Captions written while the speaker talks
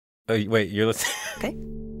Oh, wait, you're listening? Okay.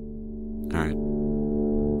 All right.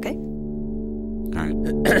 Okay. All right.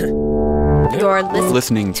 You're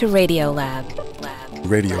Listening to Radiolab.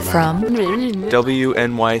 Radiolab. From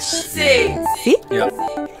WNYC. See? Yeah.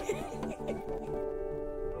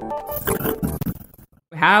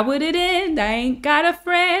 How would it end? I ain't got a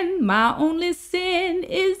friend. My only sin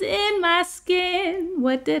is in my skin.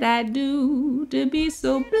 What did I do to be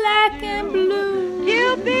so black and blue?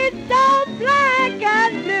 You be so black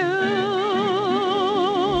and blue.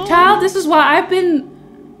 Child, this is why I've been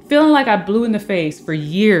feeling like I blew in the face for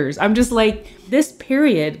years. I'm just like, this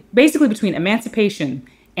period, basically between emancipation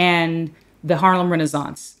and the Harlem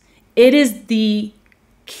Renaissance, it is the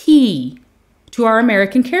key to our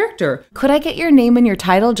American character. Could I get your name and your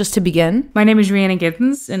title just to begin? My name is Rhiannon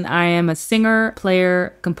Gidden, and I am a singer,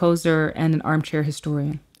 player, composer, and an armchair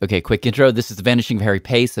historian. Okay, quick intro. This is The Vanishing of Harry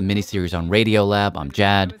Pace, a miniseries on Radiolab. I'm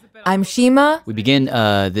Jad. I'm Shima. We begin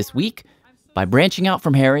this week by branching out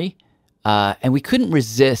from Harry, and we couldn't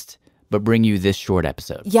resist but bring you this short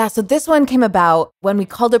episode. Yeah, so this one came about when we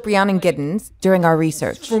called up Rhiannon Gidden during our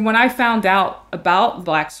research. From when I found out about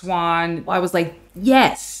Black Swan, I was like,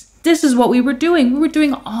 yes, this is what we were doing. We were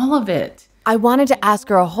doing all of it. I wanted to ask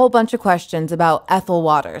her a whole bunch of questions about Ethel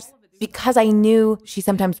Waters because I knew she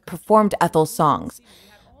sometimes performed Ethel's songs.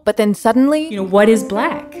 But then suddenly, what is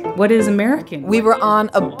black? What is American? We were on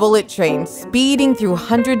a bullet train speeding through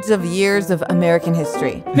hundreds of years of American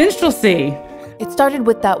history. Minstrelsy. It started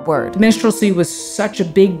with that word. Minstrelsy was such a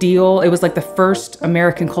big deal. It was like the first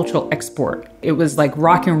American cultural export. It was like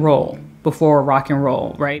rock and roll before rock and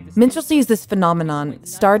roll, right? Minstrelsy is this phenomenon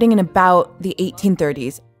starting in about the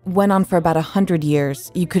 1830s, went on for about 100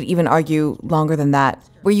 years. You could even argue longer than that,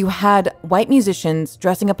 where you had white musicians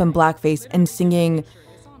dressing up in blackface and singing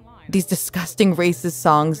these disgusting racist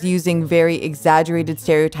songs using very exaggerated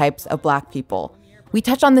stereotypes of black people. We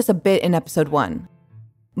touched on this a bit in episode 1.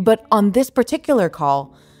 But on this particular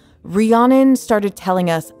call, Rhiannon started telling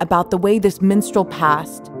us about the way this minstrel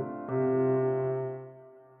past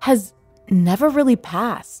has never really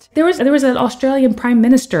passed. There was an Australian prime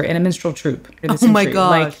minister in a minstrel troupe in the century. My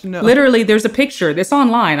gosh, no. Literally, there's a picture. It's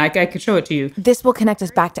online. I could show it to you. This will connect us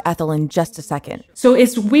back to Ethel in just a second. So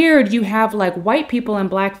it's weird. You have like white people in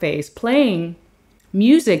blackface playing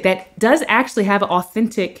music that does actually have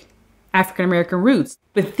authentic African-American roots.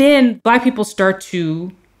 But then black people start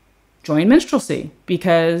to join minstrelsy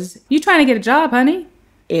because you're trying to get a job, honey.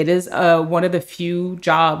 It is one of the few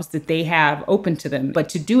jobs that they have open to them. But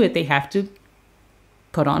to do it, they have to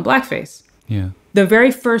put on blackface. Yeah. The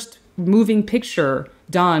very first moving picture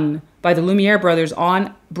done by the Lumiere brothers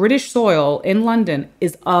on British soil in London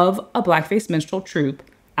is of a blackface minstrel troupe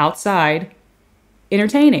outside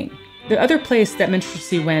entertaining. The other place that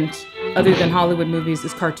minstrelsy went, other than Hollywood movies,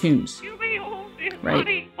 is cartoons.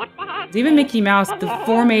 Right? Even Mickey Mouse, the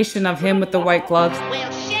formation of him with the white gloves.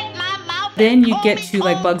 Then you get to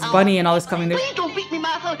like Bugs Bunny and all this coming.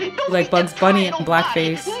 Like Bugs Bunny and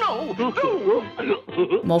blackface.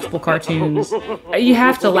 Multiple cartoons. You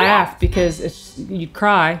have to laugh because you'd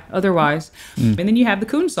cry otherwise. And then you have the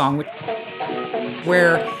coon song,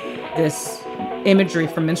 where this imagery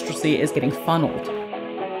from minstrelsy is getting funneled.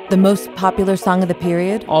 The most popular song of the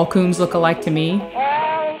period? All coons look alike to me.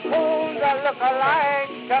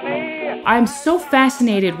 I'm so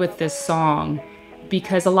fascinated with this song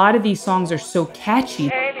because a lot of these songs are so catchy.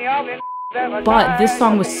 But this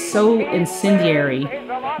song was so incendiary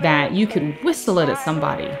that you could whistle it at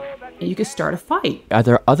somebody and you could start a fight. Are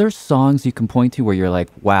there other songs you can point to where you're like,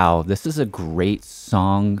 wow, this is a great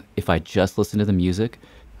song if I just listen to the music?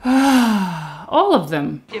 All of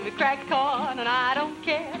them.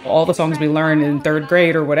 All the songs we learned in 3rd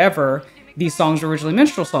grade or whatever, these songs were originally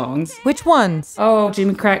minstrel songs. Which ones? Oh,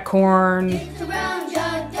 Jimmy Crack Corn,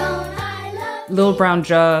 Little Brown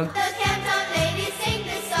Jug.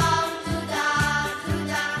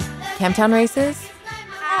 Camptown Races?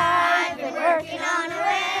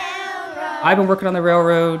 I've been working on the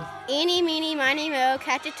railroad. Eeny, meeny, miny, moe,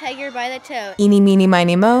 catch a tiger by the toe. Eeny, meeny,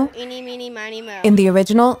 miny, moe? Eeny, meeny, miny, moe. In the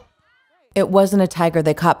original, it wasn't a tiger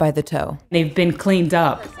they caught by the toe. They've been cleaned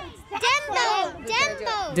up. Dembo,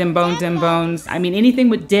 dembo. Dim bone, dim bones. I mean, anything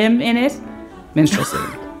with dim in it, minstrelsy.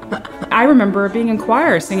 I remember being in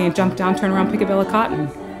choir singing Jump Down, Turn Around, Pick a Bale of Cotton.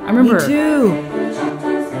 I remember. Me too.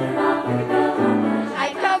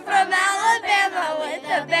 I come from Alabama with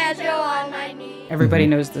a banjo on my knee. Everybody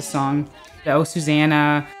knows this song. Oh,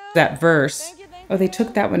 Susanna, that verse. Oh, they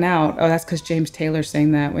took that one out. Oh, that's because James Taylor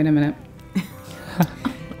sang that. Wait a minute.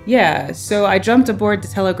 Yeah, so I jumped aboard the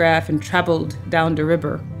telegraph and traveled down the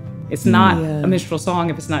river. It's not a minstrel song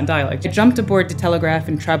if it's not in dialect. I jumped aboard the telegraph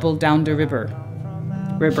and traveled down the river.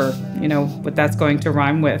 River, you know, what that's going to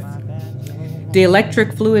rhyme with. The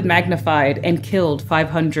electric fluid magnified and killed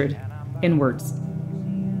 500 inwards.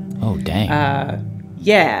 Oh, dang.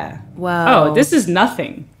 Yeah. Wow. Oh, this is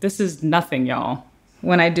nothing. This is nothing, y'all,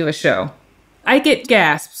 when I do a show. I get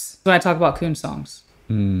gasps when I talk about coon songs.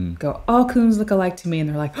 Go, all coons look alike to me, and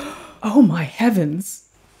they're like, oh my heavens.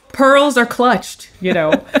 Pearls are clutched, you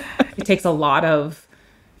know. It takes a lot of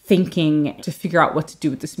thinking to figure out what to do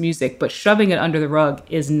with this music, but shoving it under the rug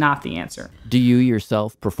is not the answer. Do you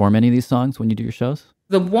yourself perform any of these songs when you do your shows?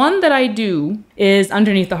 The one that I do is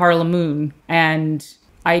Underneath the Harlem Moon, and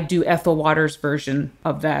I do Ethel Waters' version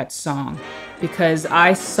of that song because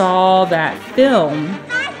I saw that film.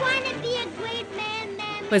 I want to be a great man.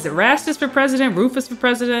 Was it Rastus for president? Rufus for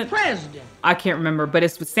president? President. I can't remember, but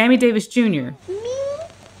it's with Sammy Davis Jr. Me?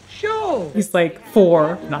 Sure. He's like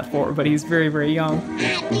 4, not 4, but he's very, very young.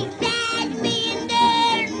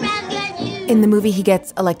 In the movie, he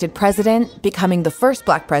gets elected president, becoming the first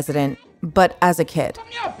black president, but as a kid.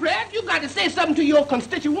 Yo, Fred, you got to say something to your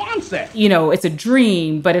constituency. You know, it's a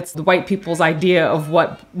dream, but it's the white people's idea of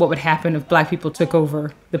what would happen if black people took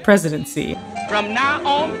over the presidency. From now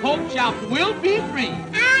on, pork chops will be free.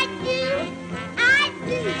 I do.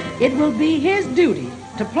 It will be his duty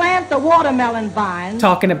to plant the watermelon vine.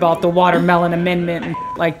 Talking about the watermelon amendment and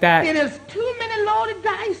like that. It is too many loaded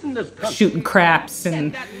dice in this country. Shooting craps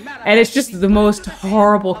and it's just the most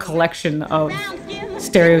horrible collection of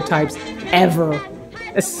stereotypes ever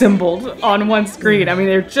assembled on one screen. I mean,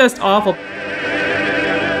 they're just awful.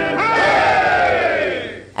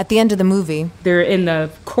 At the end of the movie, They're in the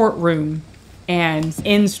courtroom and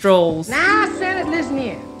in strolls Now, Senate, listen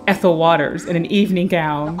here. Ethel Waters in an evening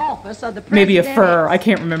gown, Office of the maybe a president fur. is- I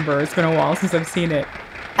can't remember. It's been a while since I've seen it.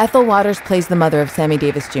 Ethel Waters plays the mother of Sammy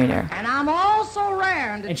Davis Jr. And I'm also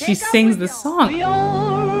raring to And take she up sings with the y'all. song. The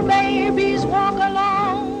old babies walk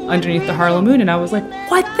along. Underneath the Harlem Moon, and I was like,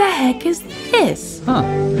 what the heck is this? Huh.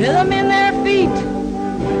 Rhythm in their feet,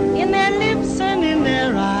 in their lips and in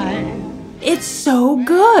their eyes. It's so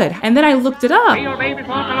good. And then I looked it up. Babies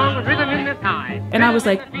walk along with rhythm in their thighs. And I was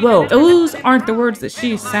like, whoa, those aren't the words that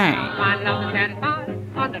she sang. Find love and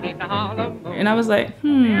satisfied underneath the Harlem Moon. And I was like,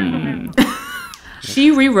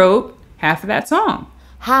 She rewrote half of that song.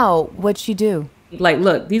 How? What'd she do? Like,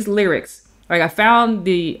 look, these lyrics. Like, I found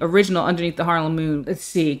the original Underneath the Harlem Moon. Let's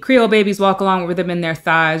see. Creole babies walk along with rhythm in their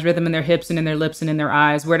thighs, rhythm in their hips and in their lips and in their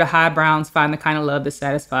eyes. Where the high browns find the kind of love that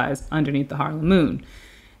satisfies underneath the Harlem Moon.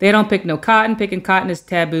 They don't pick no cotton. Picking cotton is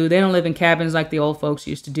taboo. They don't live in cabins like the old folks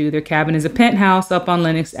used to do. Their cabin is a penthouse up on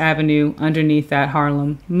Lenox Avenue underneath that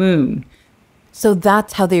Harlem Moon. So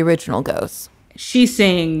that's how the original goes. She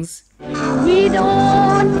sings, We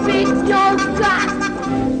don't pick no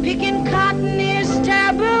cotton. Picking cotton is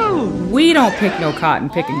taboo. we don't pick no cotton.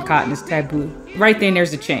 Picking cotton is taboo. Right then,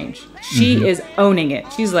 there's a change. She is owning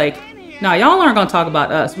it. She's like, nah, y'all aren't going to talk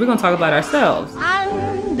about us. We're going to talk about ourselves.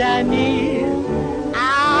 Underneath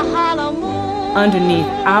our Harlem Moon. Underneath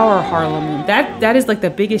our Harlem Moon. That is like the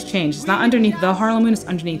biggest change. It's not underneath the Harlem Moon. It's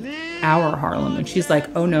underneath our Harlem Moon. She's like,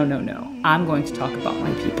 oh, no. I'm going to talk about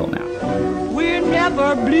my people now. We're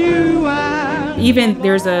never blue-eyed. Even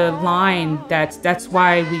there's a line that's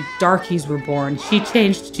why we darkies were born. She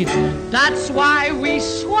changed to That's why we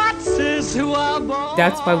Schwartzes who are born.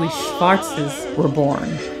 that's why we Schwarzes were born.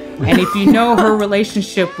 And if you know her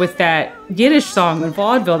relationship with that Yiddish song in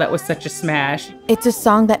vaudeville that was such a smash, It's a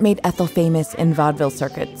song that made Ethel famous in vaudeville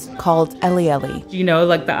circuits called Oliaee. you know,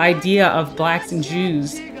 like the idea of blacks and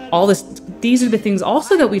Jews, all this, these are the things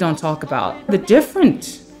also that we don't talk about. The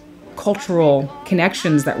different cultural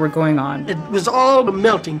connections that were going on. It was all a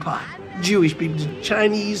melting pot. Jewish people, the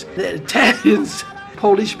Chinese, the Italians,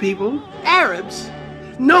 Polish people, Arabs.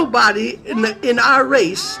 Nobody in our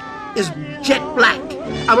race is jet black.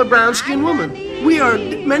 I'm a brown-skinned woman. We are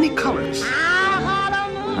many colors.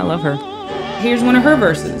 I love her. Here's one of her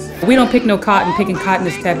verses. We don't pick no cotton. Picking cotton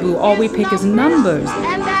is taboo. All we pick is numbers.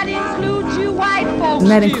 And that includes you white folks.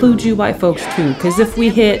 And that includes you white folks too. Because if we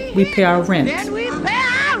hit, we pay our rent And we pay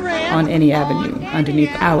our rent. on any avenue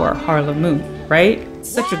underneath our Harlem Moon, right?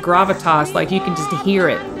 Such a gravitas, like you can just hear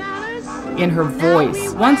it in her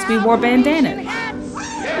voice. Once we wore bandanas.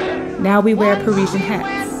 Now we wear Parisian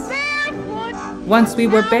hats. Once we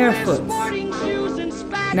were barefoot.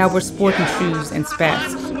 Now we're sporting shoes and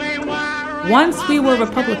spats. Once we were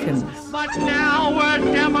Republicans. But now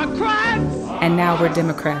we're Democrats. And now we're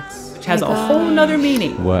Democrats, which has a whole nother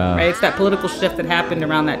meaning. Wow. Right? It's that political shift that happened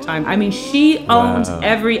around that time. I mean, she owns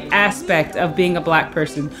every aspect of being a black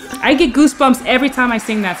person. I get goosebumps every time I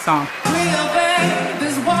sing that song.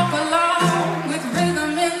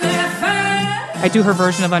 I do her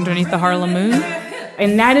version of Underneath the Harlem Moon.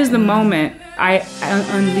 And that is the moment I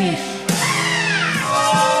unleash.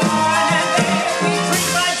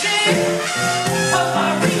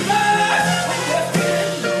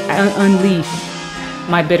 Unleash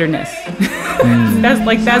my bitterness. That's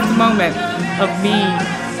the moment of me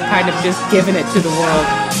kind of just giving it to the world.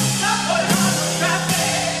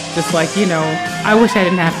 Just like, you know, I wish I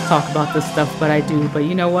didn't have to talk about this stuff, but I do. But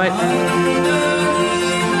you know what?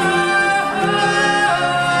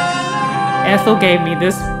 Ethel gave me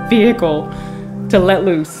this vehicle to let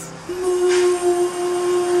loose.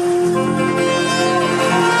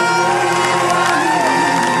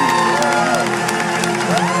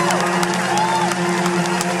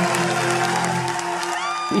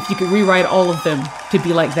 If you could rewrite all of them to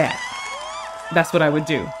be like that, that's what I would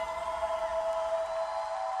do.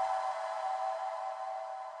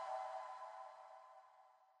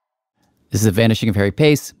 This is the Vanishing of Harry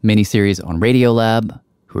Pace miniseries on Radiolab.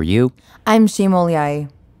 Who are you? I'm Shima Oliaee.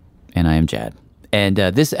 And I am Jad. And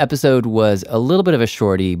this episode was a little bit of a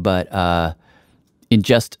shorty, but in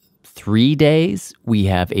just 3 days, we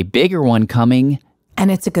have a bigger one coming. And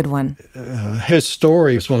it's a good one. His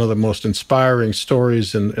story is one of the most inspiring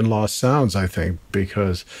stories in Lost Sounds, I think,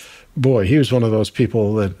 because, boy, he was one of those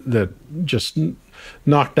people that just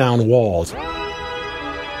knocked down walls.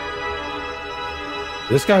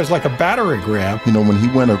 This guy was like a battering ram. You know, when he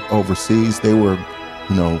went overseas, they were,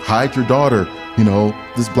 you know, hide your daughter. You know,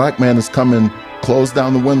 this black man is coming, close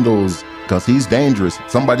down the windows because he's dangerous.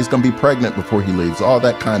 Somebody's going to be pregnant before he leaves. All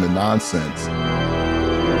that kind of nonsense.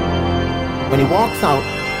 When he walks out,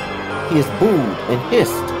 he is booed and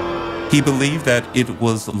hissed. He believed that it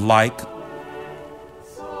was like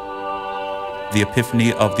the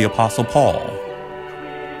epiphany of the Apostle Paul.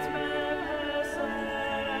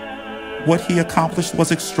 What he accomplished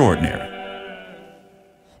was extraordinary.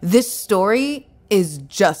 This story is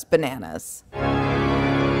just bananas.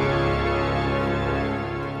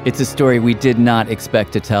 It's a story we did not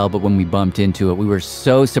expect to tell, but when we bumped into it, we were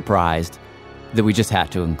so surprised that we just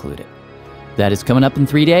had to include it. That is coming up in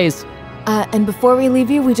 3 days. And before we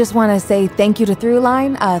leave you, we just want to say thank you to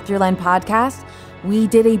Throughline Podcast. We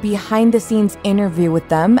did a behind-the-scenes interview with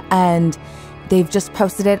them, and they've just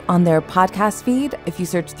posted it on their podcast feed. If you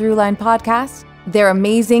search Throughline Podcast, they're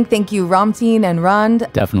amazing. Thank you, Ramteen and Rund.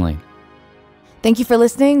 Definitely. Thank you for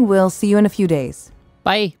listening. We'll see you in a few days.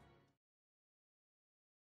 Bye.